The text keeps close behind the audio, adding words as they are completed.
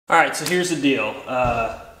All right, so here's the deal.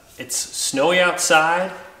 It's snowy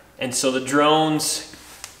outside, and so the drones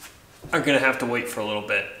are gonna have to wait for a little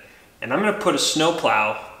bit. And I'm gonna put a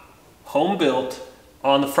snowplow, home built,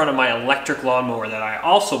 on the front of my electric lawnmower that I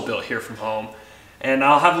also built here from home. And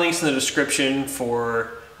I'll have links in the description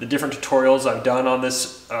for the different tutorials I've done on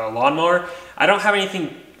this lawnmower. I don't have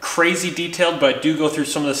anything crazy detailed, but I do go through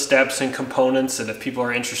some of the steps and components, and if people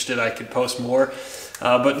are interested, I could post more.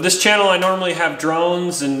 But this channel, I normally have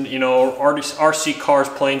drones and, you know, RC cars,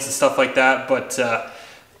 planes and stuff like that, but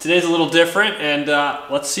today's a little different, and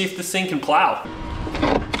let's see if this thing can plow.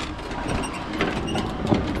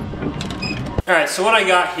 All right, so what I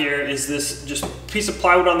got here is this just piece of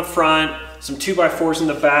plywood on the front, some 2x4s in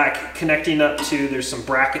the back, connecting up to, there's some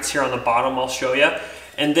brackets here on the bottom I'll show you.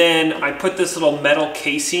 And then I put this little metal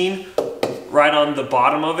casing right on the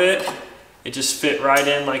bottom of it. It just fit right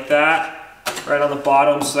in like that. Right on the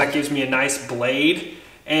bottom, so that gives me a nice blade.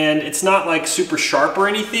 And it's not like super sharp or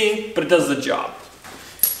anything, but it does the job.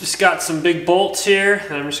 Just got some big bolts here,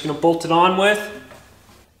 and I'm just gonna bolt it on with.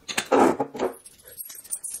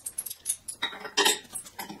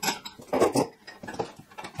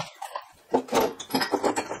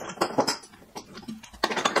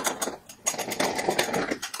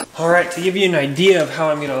 All right, to give you an idea of how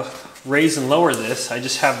I'm gonna raise and lower this, I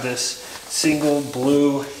just have this single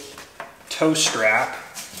blue toe strap.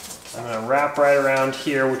 I'm going to wrap right around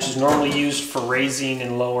here, which is normally used for raising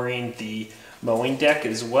and lowering the mowing deck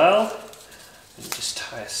as well. And just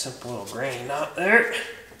tie a simple little granny knot there.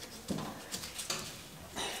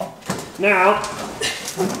 Now,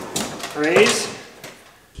 raise,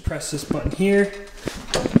 press this button here,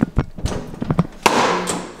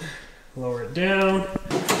 lower it down,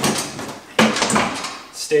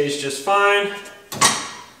 stays just fine,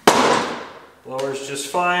 lowers just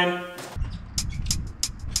fine.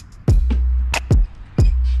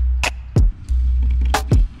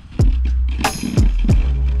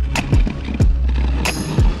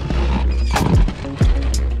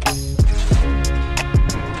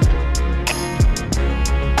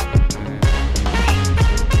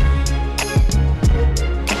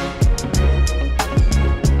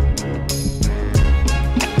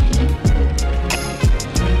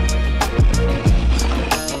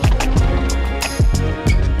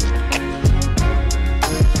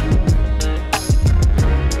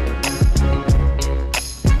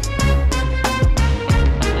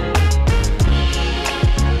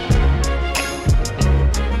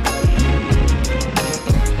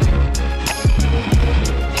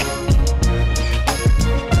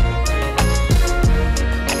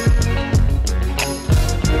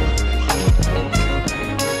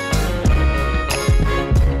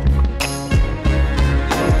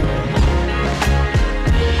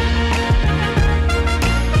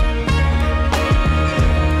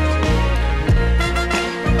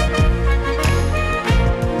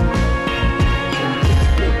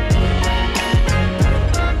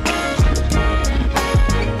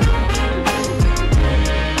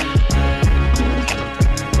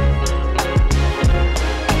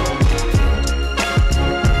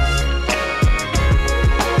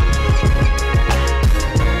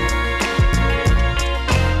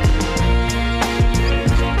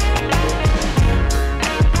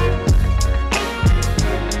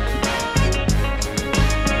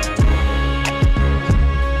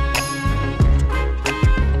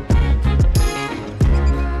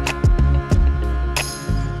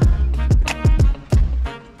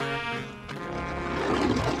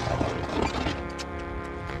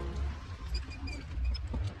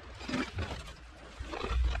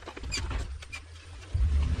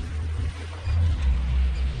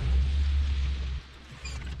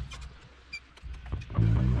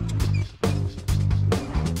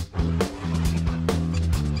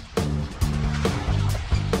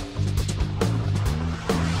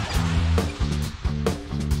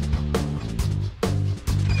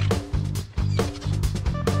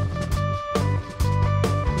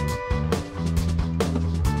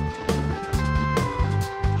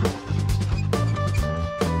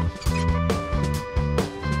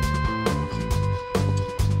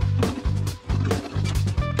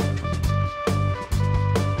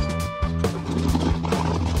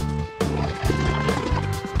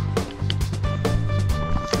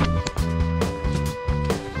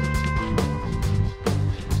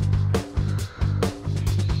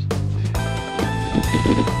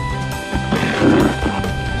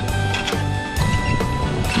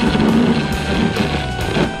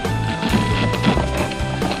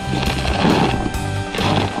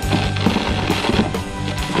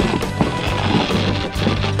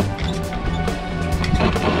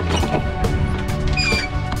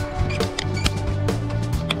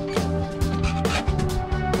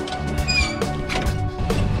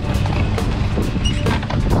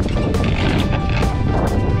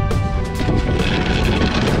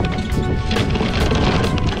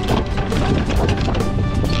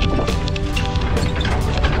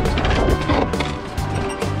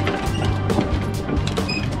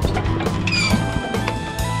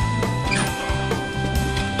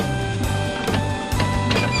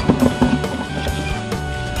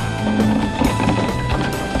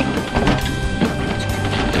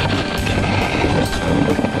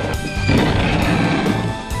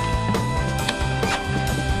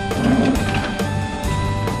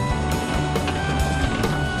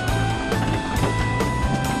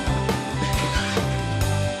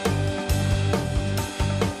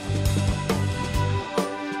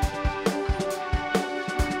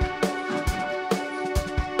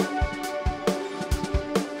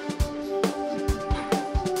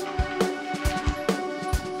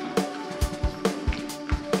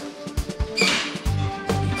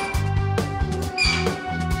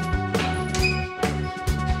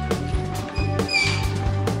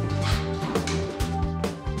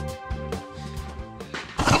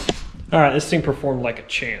 All right, this thing performed like a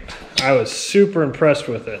champ. I was super impressed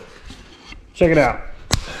with it. Check it out.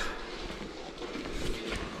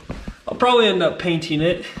 I'll probably end up painting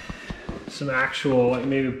it some actual, like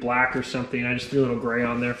maybe black or something. I just threw a little gray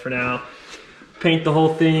on there for now. Paint the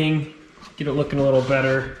whole thing, get it looking a little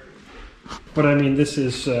better. But I mean, this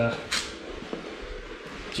is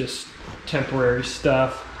just temporary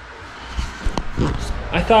stuff.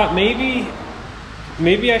 I thought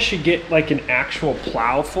maybe I should get like an actual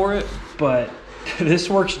plow for it, but this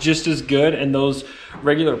works just as good, and those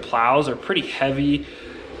regular plows are pretty heavy,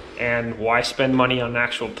 and why spend money on an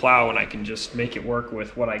actual plow when I can just make it work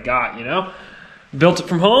with what I got, you know? Built it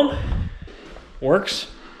from home, works,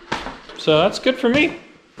 so that's good for me.